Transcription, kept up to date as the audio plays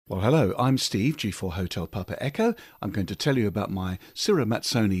Well, hello, I'm Steve, G4 Hotel Papa Echo. I'm going to tell you about my Ciro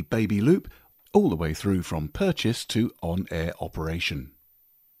Mazzoni Baby Loop, all the way through from purchase to on-air operation.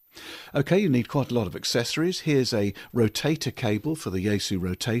 Okay, you need quite a lot of accessories. Here's a rotator cable for the Yaesu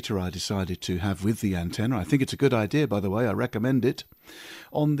rotator I decided to have with the antenna. I think it's a good idea, by the way. I recommend it.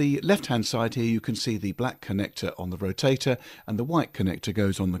 On the left-hand side here, you can see the black connector on the rotator, and the white connector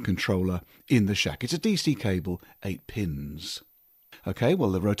goes on the controller in the shack. It's a DC cable, 8 pins. Okay, well,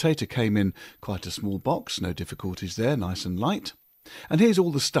 the rotator came in quite a small box, no difficulties there, nice and light. And here's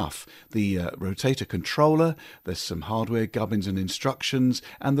all the stuff, the rotator controller, there's some hardware gubbins and instructions,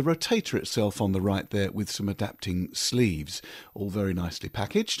 and the rotator itself on the right there with some adapting sleeves, all very nicely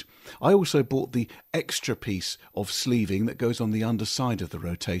packaged. I also bought the extra piece of sleeving that goes on the underside of the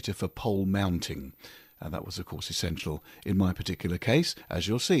rotator for pole mounting. And that was, of course, essential in my particular case, as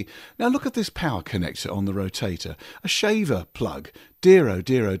you'll see. Now look at this power connector on the rotator. A shaver plug. Dear, oh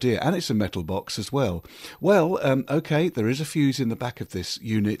dear, oh dear. And it's a metal box as well. Well, okay, there is a fuse in the back of this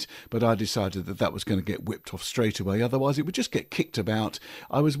unit, but I decided that that was going to get whipped off straight away. Otherwise, it would just get kicked about.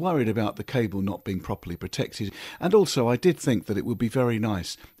 I was worried about the cable not being properly protected. And also, I did think that it would be very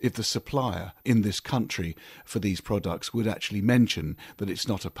nice if the supplier in this country for these products would actually mention that it's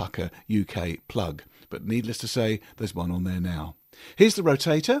not a Pucker UK plug. But needless to say, there's one on there now. Here's the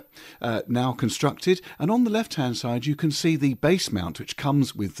rotator, now constructed, and on the left-hand side you can see the base mount which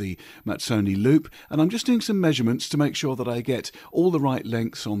comes with the Mazzoni loop, and I'm just doing some measurements to make sure that I get all the right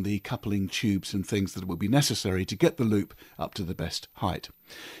lengths on the coupling tubes and things that will be necessary to get the loop up to the best height.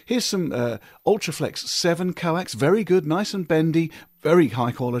 Here's some Ultraflex 7 coax, very good, nice and bendy, very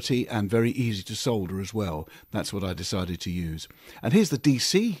high quality and very easy to solder as well. That's what I decided to use. And here's the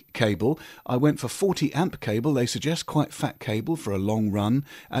DC cable. I went for 40 amp cable. They suggest quite fat cable for a long run,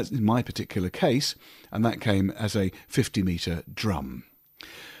 as in my particular case, and that came as a 50-meter drum.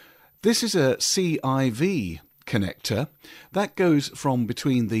 This is a CIV connector that goes from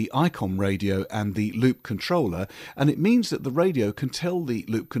between the ICOM radio and the loop controller, and it means that the radio can tell the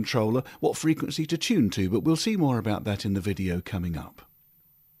loop controller what frequency to tune to, but we'll see more about that in the video coming up.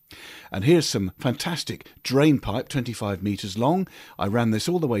 And here's some fantastic drain pipe, 25 metres long. I ran this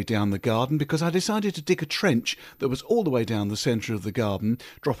all the way down the garden because I decided to dig a trench that was all the way down the centre of the garden,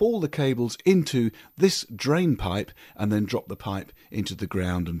 drop all the cables into this drain pipe, and then drop the pipe into the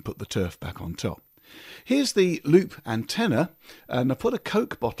ground and put the turf back on top. Here's the loop antenna, and I put a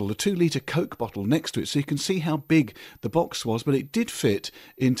Coke bottle, a 2-litre Coke bottle next to it so you can see how big the box was, but it did fit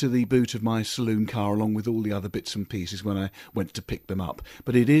into the boot of my saloon car along with all the other bits and pieces when I went to pick them up.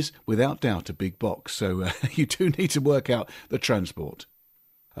 But it is, without doubt, a big box, so you do need to work out the transport.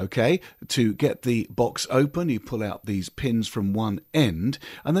 Okay, to get the box open, you pull out these pins from one end,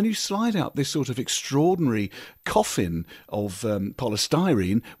 and then you slide out this sort of extraordinary coffin of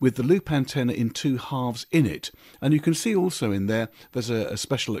polystyrene with the loop antenna in 2 halves in it. And you can see also in there, there's a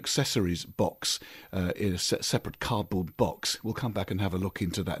special accessories box in a separate cardboard box. We'll come back and have a look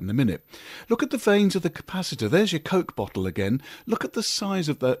into that in a minute. Look at the vanes of the capacitor. There's your Coke bottle again. Look at the size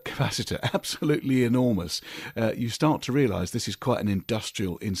of the capacitor. Absolutely enormous. You start to realise this is quite an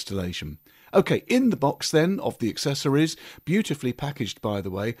industrial installation. Okay, in the box then of the accessories, beautifully packaged by the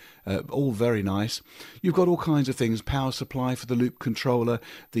way, all very nice. You've got all kinds of things, power supply for the loop controller,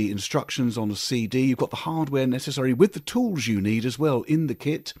 the instructions on a CD, you've got the hardware necessary with the tools you need as well in the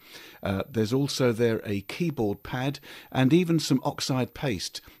kit. There's also there a keyboard pad and even some oxide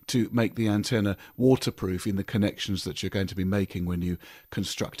paste to make the antenna waterproof in the connections that you're going to be making when you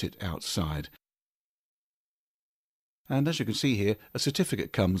construct it outside. And as you can see here, a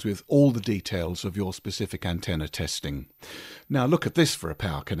certificate comes with all the details of your specific antenna testing. Now look at this for a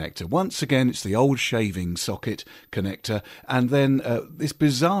power connector. Once again, it's the old shaving socket connector, and then this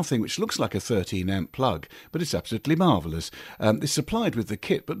bizarre thing which looks like a 13 amp plug, but it's absolutely marvellous. It's supplied with the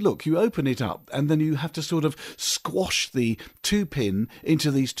kit, but look, you open it up and then you have to sort of squash the 2-pin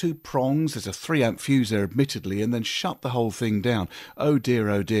into these 2 prongs. There's a 3 amp fuse there admittedly, and then shut the whole thing down. Oh dear,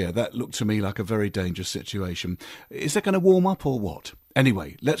 that looked to me like a very dangerous situation. Is that going to warm up or what?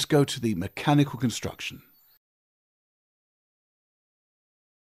 Anyway, let's go to the mechanical construction.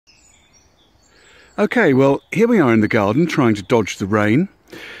 Okay, well, here we are in the garden trying to dodge the rain,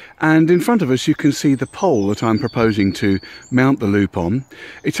 and in front of us you can see the pole that I'm proposing to mount the loop on.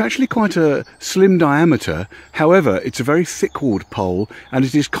 It's actually quite a slim diameter, however it's a very thick-walled pole and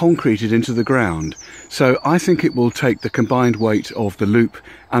it is concreted into the ground, so I think it will take the combined weight of the loop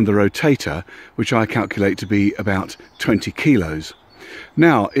and the rotator, which I calculate to be about 20 kilos.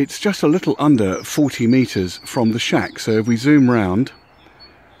 Now it's just a little under 40 metres from the shack, so if we zoom round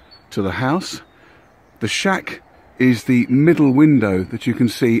to the house, the shack is the middle window that you can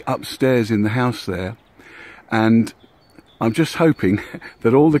see upstairs in the house there, and I'm just hoping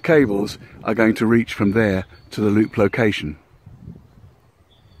that all the cables are going to reach from there to the loop location.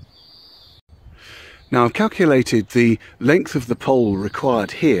 Now I've calculated the length of the pole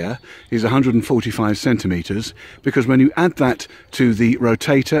required here is 145 centimetres, because when you add that to the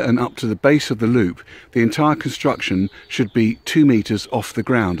rotator and up to the base of the loop, the entire construction should be 2 metres off the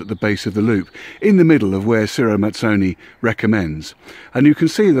ground at the base of the loop, in the middle of where Ciro Mazzoni recommends. And you can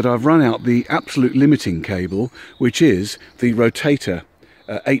see that I've run out the absolute limiting cable, which is the rotator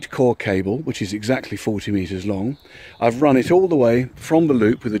 8-core cable, which is exactly 40 metres long. I've run it all the way from the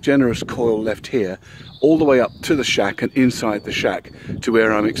loop with a generous coil left here, all the way up to the shack and inside the shack to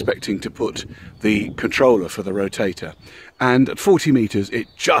where I'm expecting to put the controller for the rotator. And at 40 metres it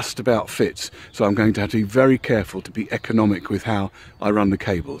just about fits, so I'm going to have to be very careful to be economic with how I run the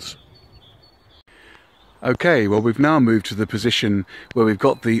cables. Okay, well we've now moved to the position where we've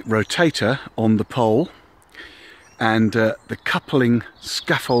got the rotator on the pole, and the coupling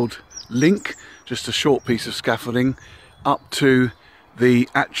scaffold link, just a short piece of scaffolding, up to the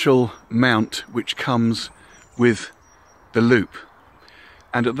actual mount which comes with the loop.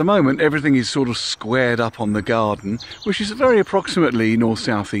 And at the moment everything is sort of squared up on the garden, which is very approximately north,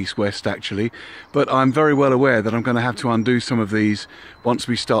 south, east, west actually, but I'm very well aware that I'm going to have to undo some of these once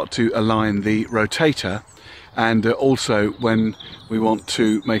we start to align the rotator, and also when we want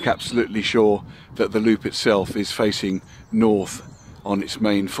to make absolutely sure that the loop itself is facing north on its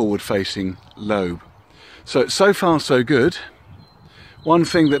main forward-facing lobe. So far so good. One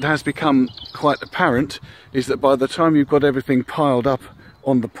thing that has become quite apparent is that by the time you've got everything piled up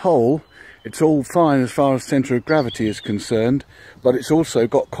on the pole, it's all fine as far as centre of gravity is concerned, but it's also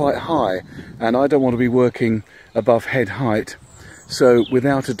got quite high, and I don't want to be working above head height. So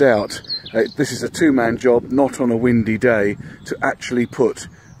without a doubt, this is a two-man job, not on a windy day, to actually put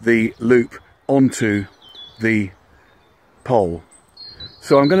the loop onto the pole.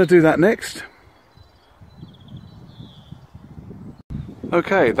 So I'm going to do that next.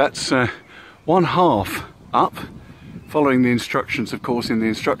 Okay, that's one half up, following the instructions of course in the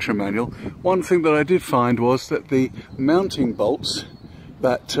instruction manual. One thing that I did find was that the mounting bolts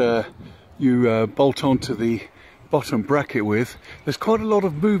that you bolt onto the bottom bracket with, there's quite a lot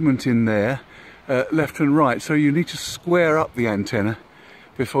of movement in there, left and right, so you need to square up the antenna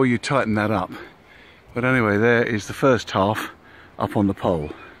before you tighten that up. But anyway, there is the first half up on the pole.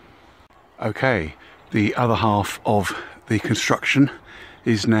 Okay, the other half of the construction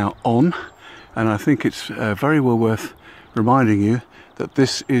is now on, and I think it's very well worth reminding you that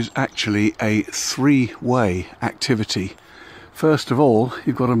this is actually a three-way activity. First of all,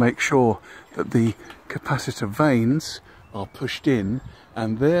 you've got to make sure that the capacitor vanes are pushed in,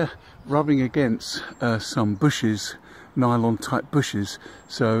 and they're rubbing against some bushes, nylon type bushes,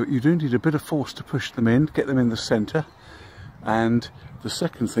 so you do need a bit of force to push them in, get them in the centre. And the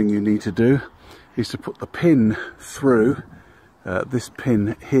second thing you need to do is to put the pin through this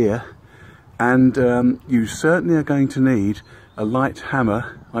pin here, and you certainly are going to need a light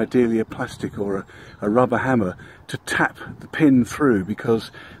hammer, ideally a plastic or a rubber hammer, to tap the pin through,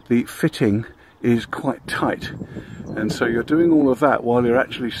 because the fitting is quite tight, and so you're doing all of that while you're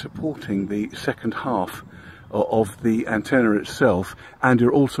actually supporting the second half of the antenna itself, and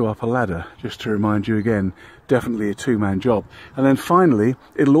you're also up a ladder, just to remind you again, definitely a two-man job. And then finally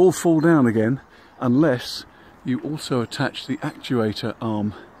it'll all fall down again unless you also attach the actuator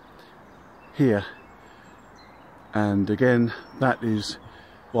arm here, and again that is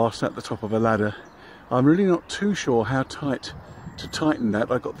whilst at the top of a ladder. I'm really not too sure how tight to tighten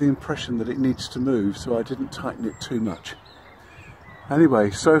that. I got the impression that it needs to move, so I didn't tighten it too much. Anyway,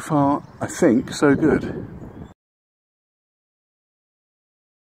 so far I think so good.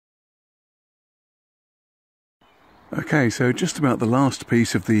 Okay, so just about the last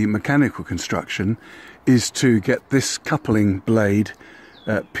piece of the mechanical construction is to get this coupling blade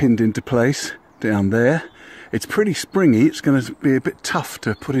pinned into place down there. It's pretty springy, it's going to be a bit tough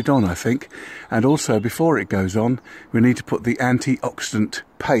to put it on, I think. And also, before it goes on, we need to put the antioxidant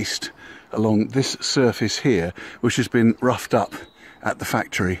paste along this surface here, which has been roughed up at the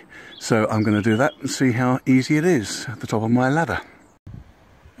factory. So I'm going to do that and see how easy it is at the top of my ladder.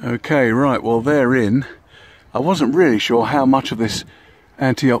 Okay, right, well they're in. I wasn't really sure how much of this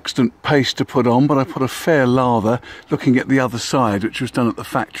antioxidant paste to put on, but I put a fair lather. Looking at the other side, which was done at the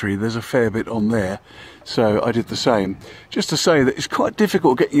factory, there's a fair bit on there, so I did the same. Just to say that it's quite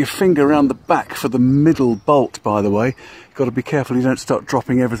difficult getting your finger around the back for the middle bolt, by the way. You've got to be careful you don't start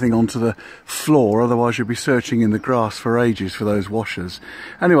dropping everything onto the floor, otherwise you'll be searching in the grass for ages for those washers.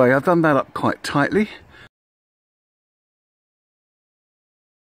 Anyway, I've done that up quite tightly.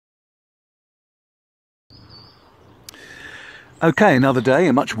 Okay, another day,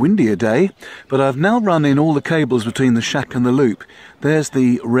 a much windier day, but I've now run in all the cables between the shack and the loop. There's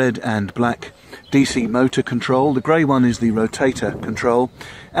the red and black DC motor control, the grey one is the rotator control,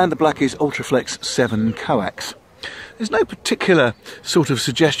 and the black is Ultraflex 7 coax. There's no particular sort of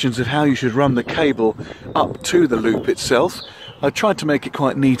suggestions of how you should run the cable up to the loop itself. I tried to make it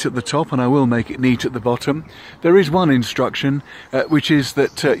quite neat at the top, and I will make it neat at the bottom. There is one instruction, which is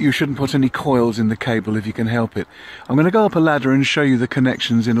that you shouldn't put any coils in the cable if you can help it. I'm going to go up a ladder and show you the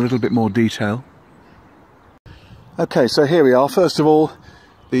connections in a little bit more detail. Okay, so here we are. First of all,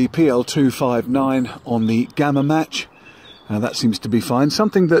 the PL259 on the gamma match. That seems to be fine.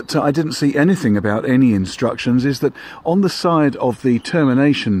 Something that I didn't see anything about any instructions is that on the side of the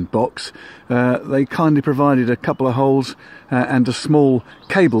termination box they kindly provided a couple of holes and a small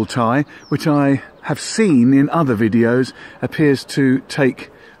cable tie, which I have seen in other videos appears to take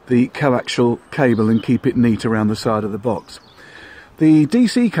the coaxial cable and keep it neat around the side of the box. The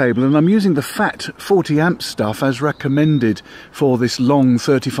DC cable, and I'm using the fat 40 amp stuff as recommended for this long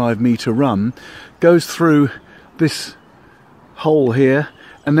 35 metre run, goes through this hole here,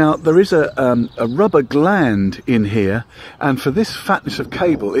 and now there is a rubber gland in here, and for this fatness of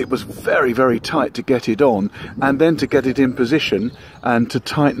cable it was very tight to get it on and then to get it in position and to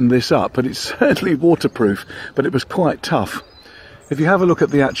tighten this up, but it's certainly waterproof, but it was quite tough. If you have a look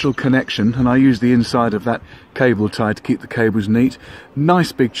at the actual connection, and I use the inside of that cable tie to keep the cables neat,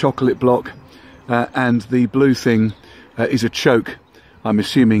 nice big chocolate block, and the blue thing is a choke, I'm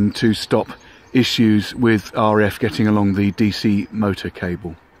assuming to stop issues with RF getting along the DC motor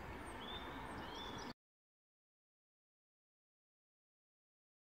cable.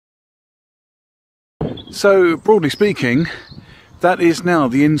 So broadly speaking, that is now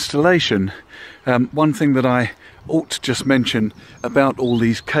the installation. One thing that I ought to just mention about all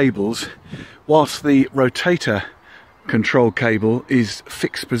these cables, whilst the rotator control cable is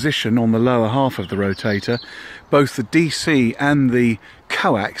fixed position on the lower half of the rotator, both the DC and the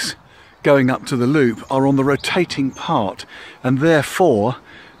coax going up to the loop are on the rotating part, and therefore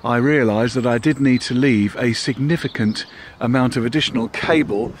I realised that I did need to leave a significant amount of additional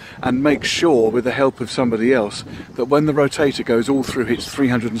cable and make sure, with the help of somebody else, that when the rotator goes all through its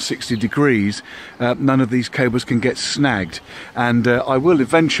 360 degrees, none of these cables can get snagged. And I will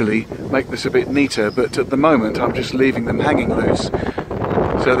eventually make this a bit neater, but at the moment I'm just leaving them hanging loose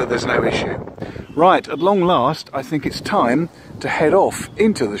so that there's no issue. Right, at long last, I think it's time to head off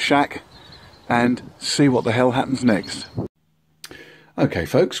into the shack and see what the hell happens next. Okay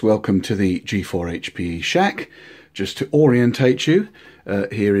folks, welcome to the G4HPE shack. Just to orientate you,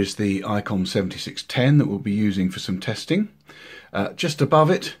 here is the ICOM 7610 that we'll be using for some testing. Just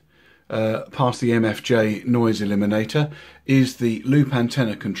above it, past the MFJ noise eliminator, is the loop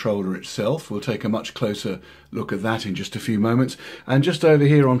antenna controller itself. We'll take a much closer look at that in just a few moments. And just over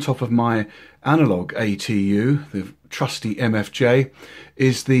here on top of my analog ATU, the trusty MFJ,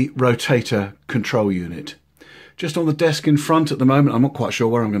 is the rotator control unit. Just on the desk in front at the moment, I'm not quite sure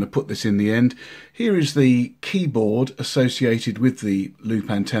where I'm going to put this in the end. Here is the keyboard associated with the loop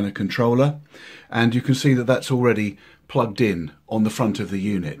antenna controller, and you can see that that's already plugged in on the front of the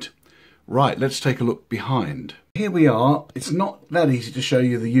unit. Right, let's take a look behind. Here we are. It's not that easy to show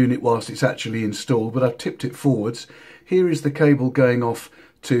you the unit whilst it's actually installed, but I've tipped it forwards. Here is the cable going off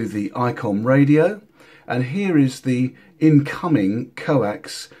to the ICOM radio, and here is the incoming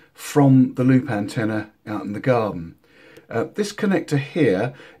coax from the loop antenna out in the garden. This connector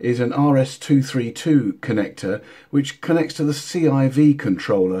here is an RS232 connector which connects to the CIV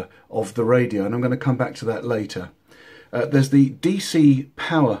controller of the radio, and I'm going to come back to that later. There's the DC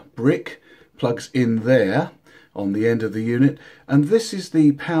power brick, plugs in there on the end of the unit, and this is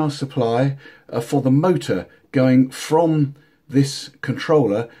the power supply for the motor going from this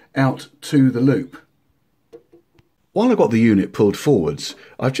controller out to the loop. While I've got the unit pulled forwards,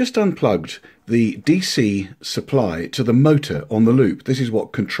 I've just unplugged the DC supply to the motor on the loop. This is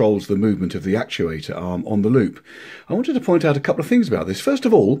what controls the movement of the actuator arm on the loop. I wanted to point out a couple of things about this. First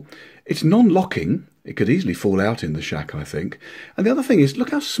of all, it's non-locking. It could easily fall out in the shack, I think. And the other thing is,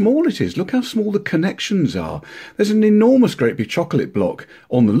 look how small it is. Look how small the connections are. There's an enormous great big chocolate block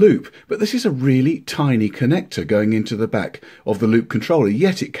on the loop, but this is a really tiny connector going into the back of the loop controller,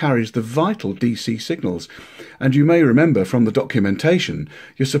 yet it carries the vital DC signals. And you may remember from the documentation,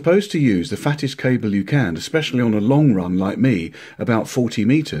 you're supposed to use the fattest cable you can, especially on a long run like me, about 40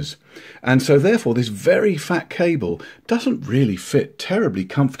 meters. And so therefore this very fat cable doesn't really fit terribly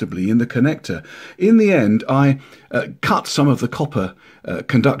comfortably in the connector. In in the end, I cut some of the copper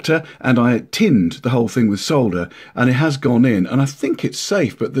conductor and I tinned the whole thing with solder, and it has gone in, and I think it's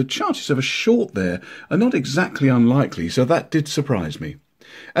safe, but the chances of a short there are not exactly unlikely, so that did surprise me.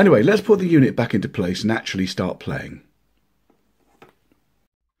 Anyway, let's put the unit back into place and actually start playing.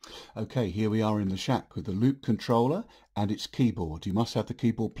 Okay, here we are in the shack with the loop controller and its keyboard. You must have the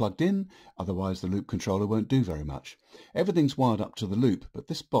keyboard plugged in, otherwise the loop controller won't do very much. Everything's wired up to the loop, but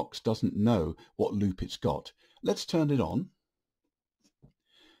this box doesn't know what loop it's got. Let's turn it on.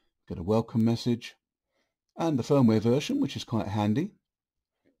 Get a welcome message and the firmware version, which is quite handy,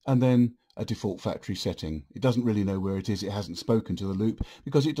 and then a default factory setting. It doesn't really know where it is. It hasn't spoken to the loop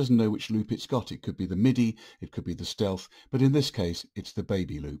because it doesn't know which loop it's got. It could be the MIDI, it could be the stealth, but in this case it's the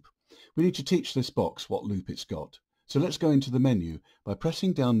baby loop. We need to teach this box what loop it's got. So let's go into the menu by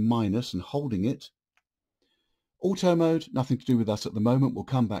pressing down minus and holding it. Auto mode, nothing to do with us at the moment, we'll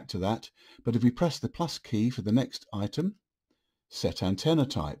come back to that. But if we press the plus key for the next item, set antenna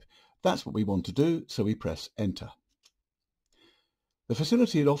type. That's what we want to do, so we press enter. The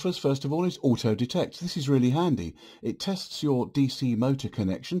facility it offers, first of all, is auto detect. This is really handy. It tests your DC motor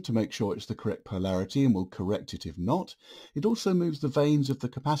connection to make sure it's the correct polarity and will correct it if not. It also moves the vanes of the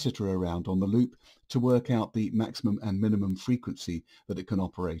capacitor around on the loop to work out the maximum and minimum frequency that it can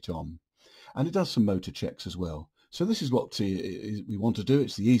operate on. And it does some motor checks as well. So this is what we want to do.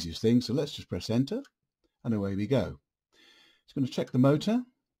 It's the easiest thing. So let's just press enter and away we go. It's going to check the motor.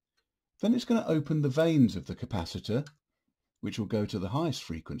 Then it's going to open the vanes of the capacitor, which will go to the highest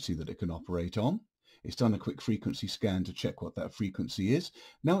frequency that it can operate on. It's done a quick frequency scan to check what that frequency is.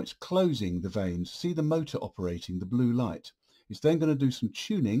 Now it's closing the vanes. See the motor operating, the blue light. It's then going to do some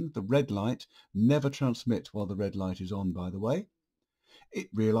tuning. The red light, never transmit while the red light is on, by the way. It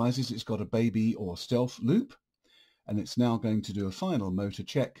realizes it's got a baby or stealth loop, and it's now going to do a final motor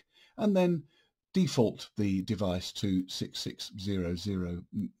check and then default the device to 6600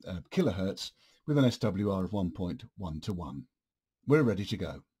 kilohertz with an SWR of 1.1 to 1. We're ready to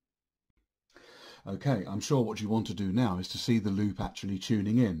go. Okay, I'm sure what you want to do now is to see the loop actually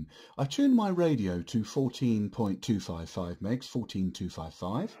tuning in. I've tuned my radio to 14.255 megs,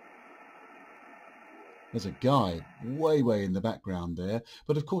 14255. There's a guy way in the background there,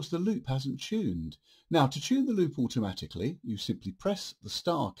 but of course the loop hasn't tuned. Now, to tune the loop automatically, you simply press the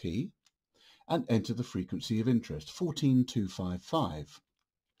star key and enter the frequency of interest, 14255.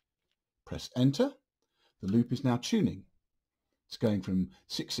 Press enter. The loop is now tuning. It's going from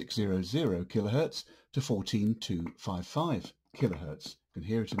 6600 kilohertz to 14255 kilohertz. You can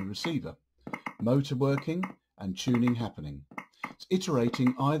hear it in the receiver. Motor working and tuning happening. It's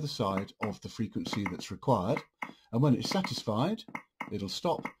iterating either side of the frequency that's required, and when it's satisfied, it'll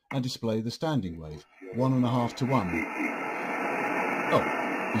stop and display the standing wave, 1.5 to 1.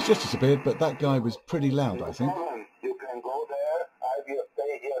 Oh, he's just disappeared, but that guy was pretty loud, I think. You can go there. I will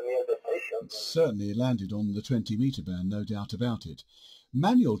stay here near the station. It certainly landed on the 20-meter band, no doubt about it.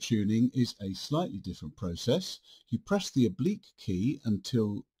 Manual tuning is a slightly different process. You press the oblique key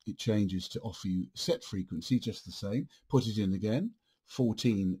until it changes to offer you set frequency, just the same. Put it in again,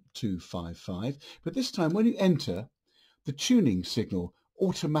 14255. But this time when you enter, the tuning signal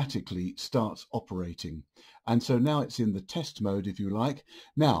automatically starts operating. And so now it's in the test mode, if you like.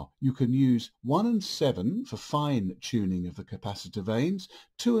 Now you can use 1 and 7 for fine tuning of the capacitor vanes,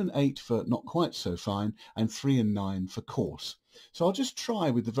 2 and 8 for not quite so fine, and 3 and 9 for coarse. So I'll just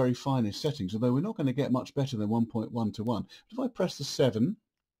try with the very finest settings, although we're not going to get much better than 1.1 to 1. But if I press the 7,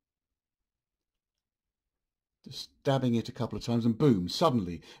 just dabbing it a couple of times, and boom,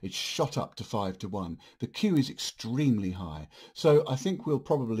 suddenly it's shot up to 5 to 1. The Q is extremely high. So I think we'll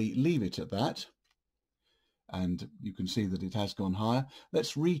probably leave it at that. And you can see that it has gone higher.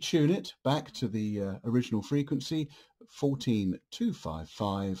 Let's retune it back to the original frequency,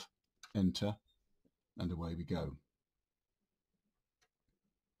 14255, enter, and away we go.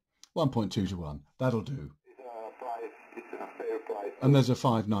 1.2 to 1, that'll do. It's a fair price. And there's a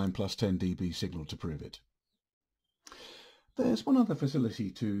 5.9 plus 10 dB signal to prove it. There's one other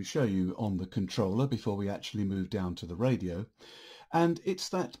facility to show you on the controller before we actually move down to the radio, and it's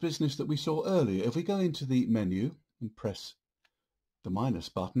that business that we saw earlier. If we go into the menu and press the minus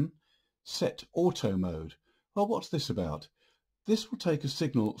button, set auto mode. Well, what's this about? This will take a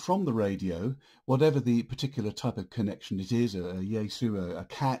signal from the radio, whatever the particular type of connection it is, a Yaesu, a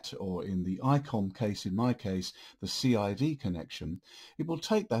CAT, or in the ICOM case, in my case, the CIV connection. It will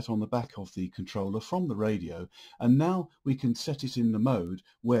take that on the back of the controller from the radio, and now we can set it in the mode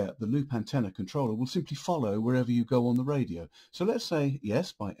where the loop antenna controller will simply follow wherever you go on the radio. So let's say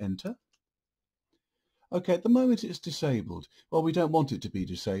yes by enter. Okay, at the moment it's disabled. Well, we don't want it to be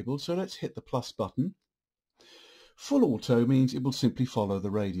disabled, so let's hit the plus button. Full auto means it will simply follow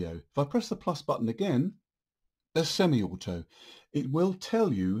the radio. If I press the plus button again, there's semi-auto. It will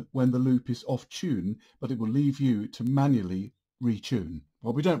tell you when the loop is off tune, but it will leave you to manually retune.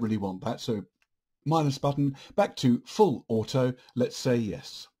 Well, we don't really want that, so minus button, back to full auto. Let's say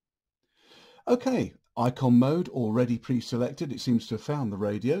yes. Okay, icon mode already pre-selected. It seems to have found the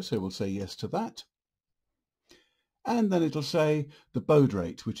radio, so we'll say yes to that. And then it'll say the baud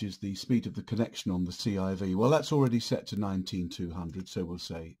rate, which is the speed of the connection on the CIV. Well, that's already set to 19200, so we'll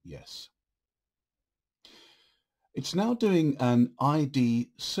say yes. It's now doing an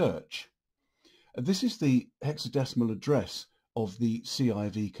ID search. This is the hexadecimal address of the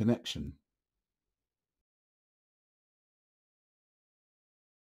CIV connection.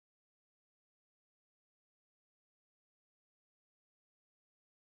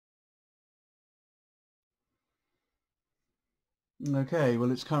 Okay,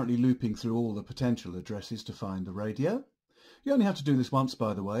 well, it's currently looping through all the potential addresses to find the radio. You only have to do this once,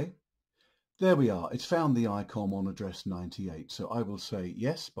 by the way. There we are. It's found the icon on address 98. So I will say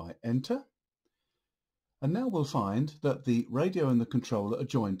yes by enter. And now we'll find that the radio and the controller are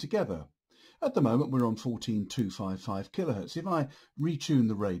joined together. At the moment, we're on 14,255 kilohertz. If I retune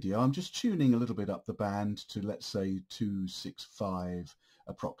the radio, I'm just tuning a little bit up the band to, let's say, 265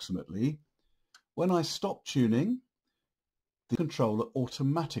 approximately. When I stop tuning, the controller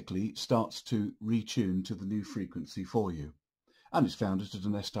automatically starts to retune to the new frequency for you. And it's found it at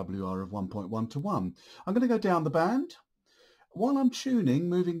an SWR of 1.1 to 1. I'm going to go down the band. While I'm tuning,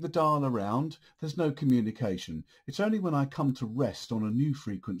 moving the dial around, there's no communication. It's only when I come to rest on a new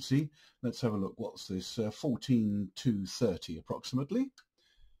frequency, let's have a look, what's this, 14,230 approximately.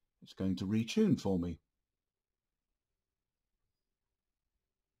 It's going to retune for me.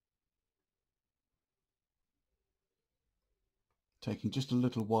 Taking just a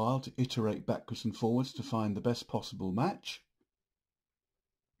little while to iterate backwards and forwards to find the best possible match.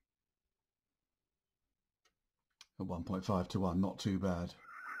 At 1.5 to 1, not too bad.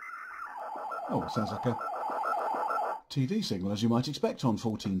 Oh, it sounds like a TV signal, as you might expect on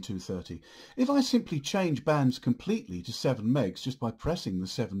 14,230. If I simply change bands completely to 7 megs just by pressing the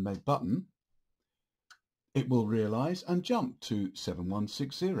 7 meg button, it will realise and jump to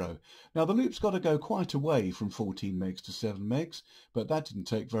 7160. Now the loop's got to go quite a way from 14 megs to 7 megs, but that didn't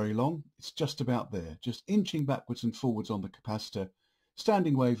take very long. It's just about there, just inching backwards and forwards on the capacitor,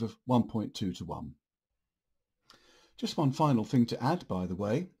 standing wave of 1.2 to 1. Just one final thing to add, by the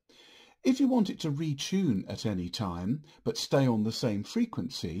way. If you want it to retune at any time, but stay on the same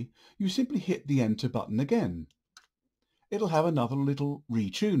frequency, you simply hit the enter button again. It'll have another little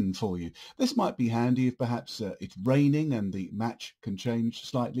retune for you. This might be handy if perhaps it's raining and the match can change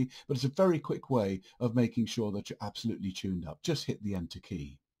slightly, but it's a very quick way of making sure that you're absolutely tuned up. Just hit the enter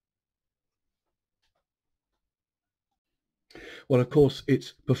key. Well, of course,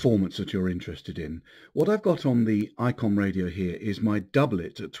 it's performance that you're interested in. What I've got on the Icon radio here is my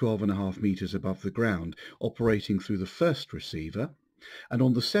doublet at 12.5 meters above the ground, operating through the first receiver. And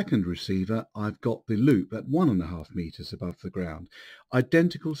on the second receiver, I've got the loop at 1.5 meters above the ground.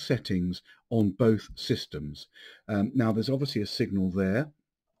 Identical settings on both systems. Now, there's obviously a signal there.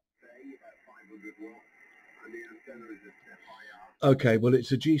 Okay, well,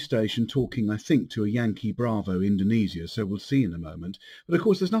 it's a G station talking, I think, to a Yankee Bravo Indonesia, so we'll see in a moment. But of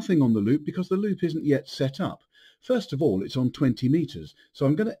course, there's nothing on the loop because the loop isn't yet set up. First of all, it's on 20 meters. So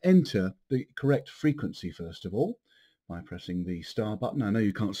I'm going to enter the correct frequency first of all by pressing the star button. I know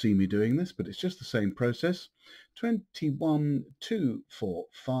you can't see me doing this, but it's just the same process.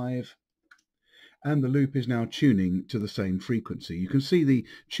 21,245. And the loop is now tuning to the same frequency. You can see the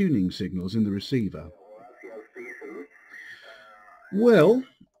tuning signals in the receiver. Well,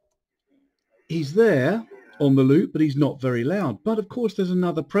 he's there on the loop, but he's not very loud. But of course, there's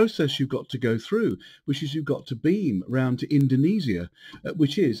another process you've got to go through, which is you've got to beam round to Indonesia,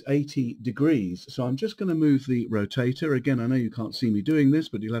 which is 80 degrees. So I'm just going to move the rotator. Again, I know you can't see me doing this,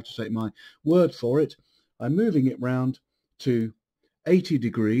 but you'll have to take my word for it. I'm moving it round to 80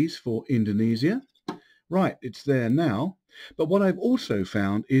 degrees for Indonesia. Right, it's there now. But what I've also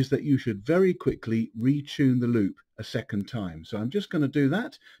found is that you should very quickly retune the loop a second time. So I'm just going to do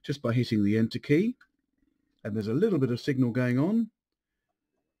that just by hitting the enter key. And there's a little bit of signal going on.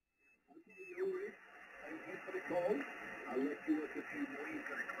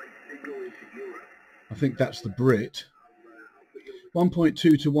 I think that's the Brit.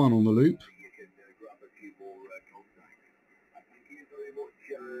 1.2 to 1 on the loop.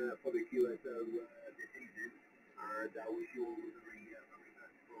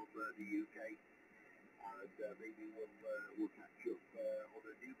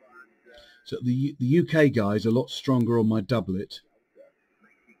 So the UK guy is a lot stronger on my doublet.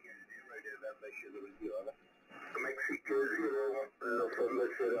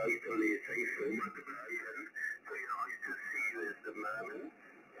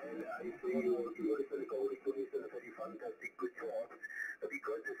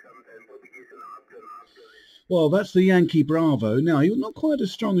 Well, that's the Yankee Bravo. Now, he's not quite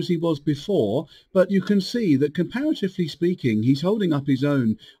as strong as he was before, but you can see that comparatively speaking, he's holding up his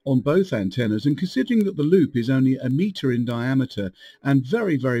own on both antennas, and considering that the loop is only 1 meter in diameter and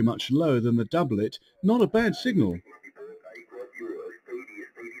very, very much lower than the doublet, not a bad signal.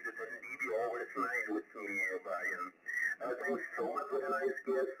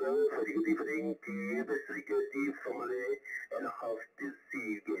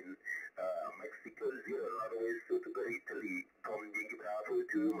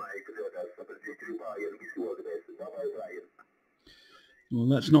 Well,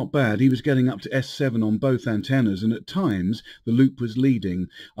 that's not bad. He was getting up to S7 on both antennas, and at times the loop was leading.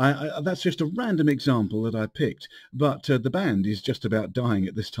 That's just a random example that I picked, but the band is just about dying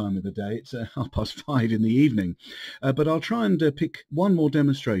at this time of the day. It's 5:30 in the evening, but I'll try and pick one more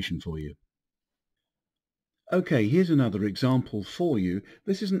demonstration for you. Okay, here's another example for you.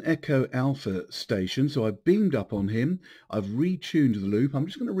 This is an Echo Alpha station, so I've beamed up on him. I've retuned the loop. I'm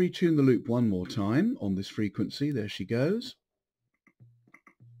just going to retune the loop one more time on this frequency. There she goes.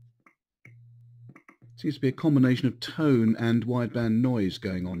 Seems to be a combination of tone and wideband noise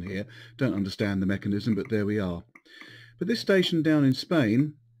going on here. Don't understand the mechanism, but there we are. But this station down in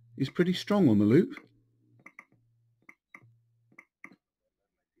Spain is pretty strong on the loop.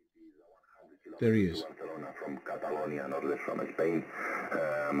 There he is. From Catalonia, not less from Spain.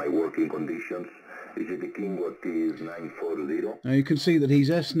 My working conditions is the King what is 940. Now you can see that he's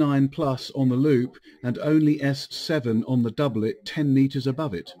S9 plus on the loop and only S7 on the doublet, 10 meters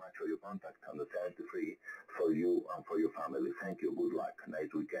above it. For you and for your family. Thank you. Good luck.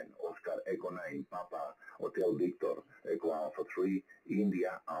 Nice weekend. Oscar Echo 9 Papa Hotel Victor Echo Alpha 3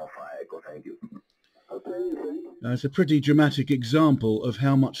 India Alpha Echo. Thank you. It's a pretty dramatic example of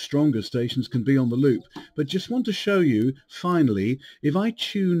how much stronger stations can be on the loop, but just want to show you finally, if I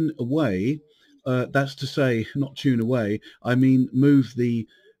tune away, that's to say not tune away, I mean move the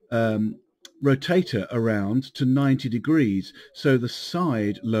rotator around to 90 degrees, so the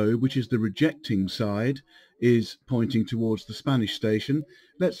side lobe, which is the rejecting side, is pointing towards the Spanish station.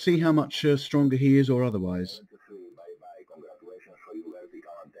 Let's see how much stronger he is or otherwise.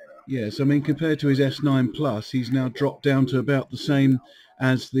 Yes, I mean compared to his S9 plus, he's now dropped down to about the same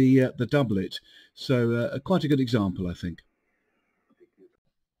as the doublet. So quite a good example, I think.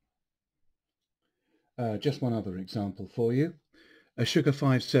 Just one other example for you. A Sugar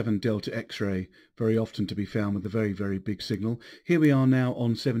 57 Delta X-ray, very often to be found with a very, very big signal. Here we are now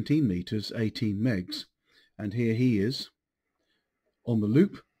on 17 meters, 18 megs. And here he is on the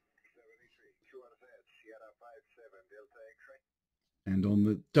loop and on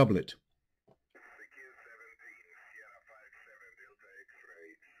the doublet.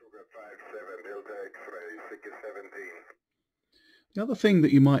 The other thing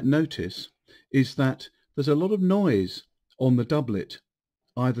that you might notice is that there's a lot of noise on the doublet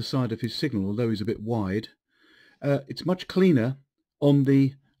either side of his signal, although he's a bit wide. It's much cleaner on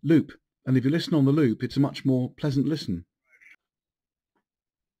the loop. And if you listen on the loop, it's a much more pleasant listen.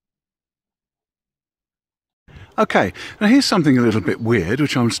 Okay, now here's something a little bit weird,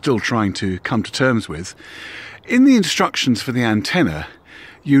 which I'm still trying to come to terms with. In the instructions for the antenna,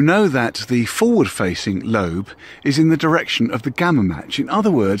 you know that the forward-facing lobe is in the direction of the gamma match. In other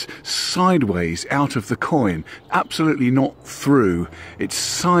words, sideways out of the coin, absolutely not through. It's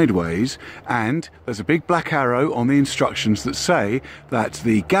sideways, and there's a big black arrow on the instructions that say that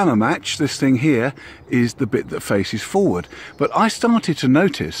the gamma match, this thing here, is the bit that faces forward. But I started to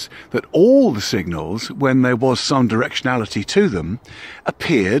notice that all the signals, when there was some directionality to them,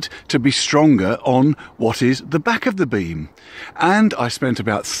 appeared to be stronger on what is the back of the beam. And I spent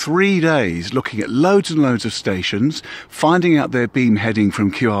about 3 days looking at loads and loads of stations, finding out their beam heading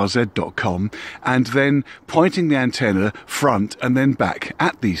from QRZ.com, and then pointing the antenna front and then back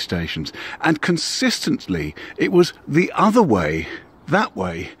at these stations. And consistently, it was the other way, that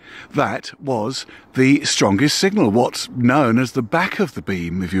way, that was the strongest signal, what's known as the back of the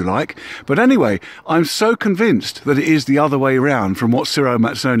beam, if you like. But anyway, I'm so convinced that it is the other way round from what Ciro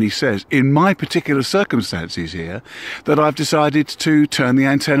Mazzoni says in my particular circumstances here, that I've decided to turn the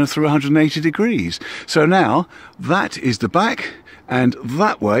antenna through 180 degrees. So now that is the back, and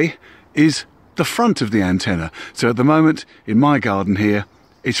that way is the front of the antenna. So at the moment, in my garden here,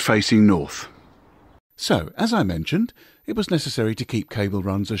 it's facing north. So, as I mentioned, it was necessary to keep cable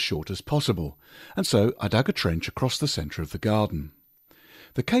runs as short as possible, and so I dug a trench across the centre of the garden.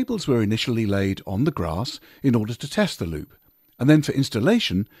 The cables were initially laid on the grass in order to test the loop, and then for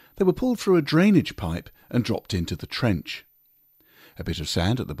installation they were pulled through a drainage pipe and dropped into the trench. A bit of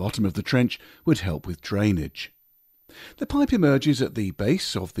sand at the bottom of the trench would help with drainage. The pipe emerges at the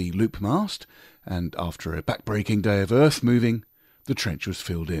base of the loop mast, and after a back-breaking day of earth moving, the trench was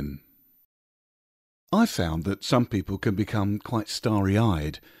filled in. I've found that some people can become quite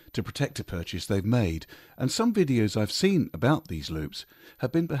starry-eyed to protect a purchase they've made, and some videos I've seen about these loops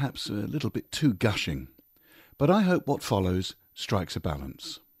have been perhaps a little bit too gushing. But I hope what follows strikes a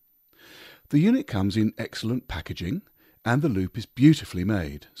balance. The unit comes in excellent packaging, and the loop is beautifully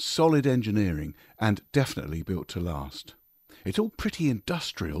made, solid engineering, and definitely built to last. It's all pretty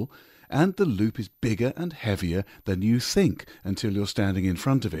industrial, and the loop is bigger and heavier than you think until you're standing in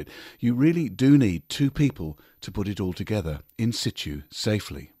front of it. You really do need two people to put it all together in situ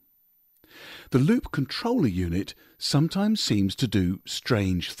safely. The loop controller unit sometimes seems to do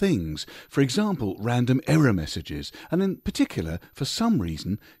strange things, for example random error messages, and in particular, for some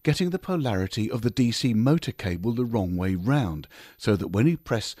reason, getting the polarity of the DC motor cable the wrong way round, so that when you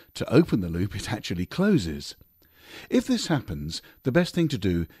press to open the loop it actually closes. If this happens, the best thing to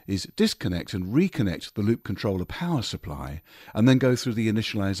do is disconnect and reconnect the loop controller power supply and then go through the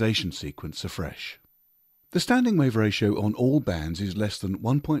initialization sequence afresh. The standing wave ratio on all bands is less than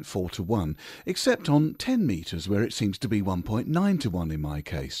 1.4 to 1, except on 10 meters where it seems to be 1.9 to 1 in my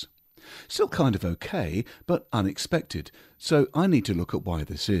case. Still kind of okay, but unexpected, so I need to look at why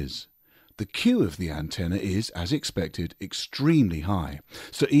this is. The Q of the antenna is, as expected, extremely high,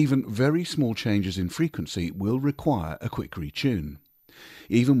 so even very small changes in frequency will require a quick retune.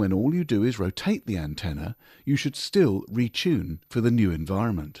 Even when all you do is rotate the antenna, you should still retune for the new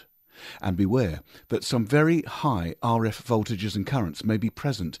environment. And beware that some very high RF voltages and currents may be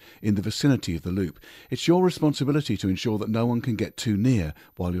present in the vicinity of the loop. It's your responsibility to ensure that no one can get too near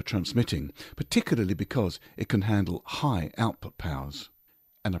while you're transmitting, particularly because it can handle high output powers.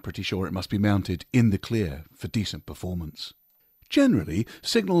 And I'm pretty sure it must be mounted in the clear for decent performance. Generally,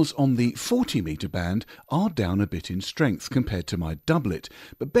 signals on the 40-meter band are down a bit in strength compared to my doublet,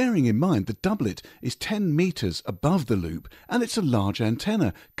 but bearing in mind the doublet is 10 meters above the loop and it's a large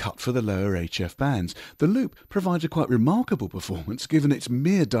antenna cut for the lower HF bands, the loop provides a quite remarkable performance given its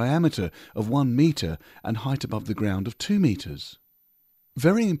mere diameter of 1 meter and height above the ground of 2 meters.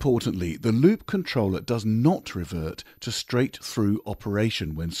 Very importantly, the loop controller does not revert to straight-through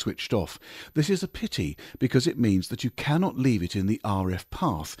operation when switched off. This is a pity because it means that you cannot leave it in the RF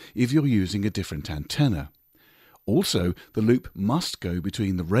path if you're using a different antenna. Also, the loop must go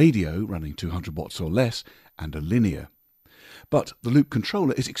between the radio, running 200 watts or less, and a linear. But the loop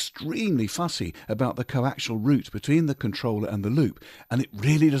controller is extremely fussy about the coaxial route between the controller and the loop, and it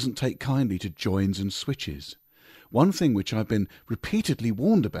really doesn't take kindly to joins and switches. One thing which I've been repeatedly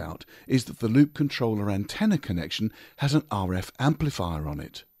warned about is that the loop controller antenna connection has an RF amplifier on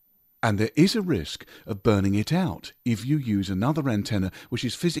it. And there is a risk of burning it out if you use another antenna which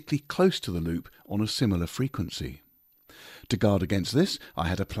is physically close to the loop on a similar frequency. To guard against this, I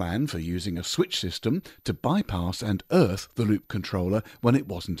had a plan for using a switch system to bypass and earth the loop controller when it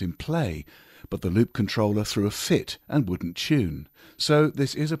wasn't in play, but the loop controller threw a fit and wouldn't tune. So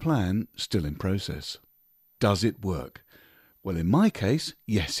this is a plan still in process. Does it work? Well, in my case,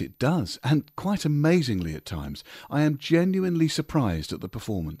 yes it does, and quite amazingly at times. I am genuinely surprised at the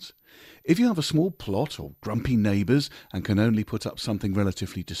performance. If you have a small plot or grumpy neighbours and can only put up something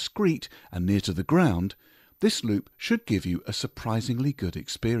relatively discreet and near to the ground, this loop should give you a surprisingly good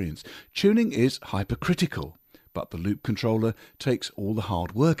experience. Tuning is hypercritical, but the loop controller takes all the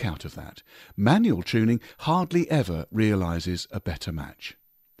hard work out of that. Manual tuning hardly ever realises a better match.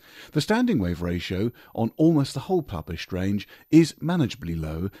 The standing wave ratio on almost the whole published range is manageably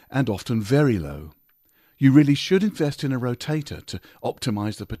low and often very low. You really should invest in a rotator to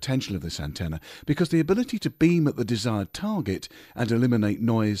optimize the potential of this antenna because the ability to beam at the desired target and eliminate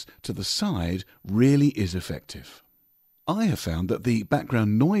noise to the side really is effective. I have found that the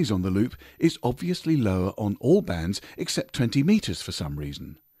background noise on the loop is obviously lower on all bands except 20 meters for some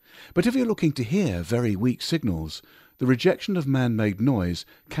reason. But if you're looking to hear very weak signals, the rejection of man-made noise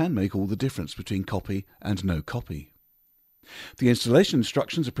can make all the difference between copy and no copy. The installation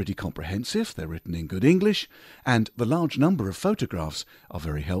instructions are pretty comprehensive, they're written in good English, and the large number of photographs are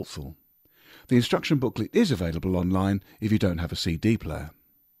very helpful. The instruction booklet is available online if you don't have a CD player.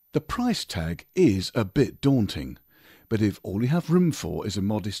 The price tag is a bit daunting, But if all you have room for is a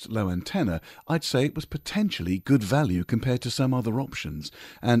modest low antenna, I'd say it was potentially good value compared to some other options.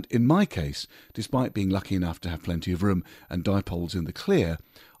 And in my case, despite being lucky enough to have plenty of room and dipoles in the clear,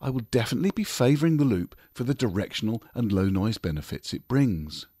 I will definitely be favouring the loop for the directional and low noise benefits it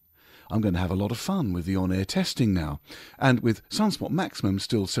brings. I'm going to have a lot of fun with the on-air testing now, and with Sunspot Maximum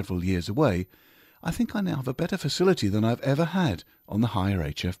still several years away, I think I now have a better facility than I've ever had on the higher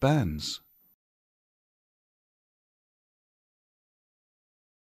HF bands.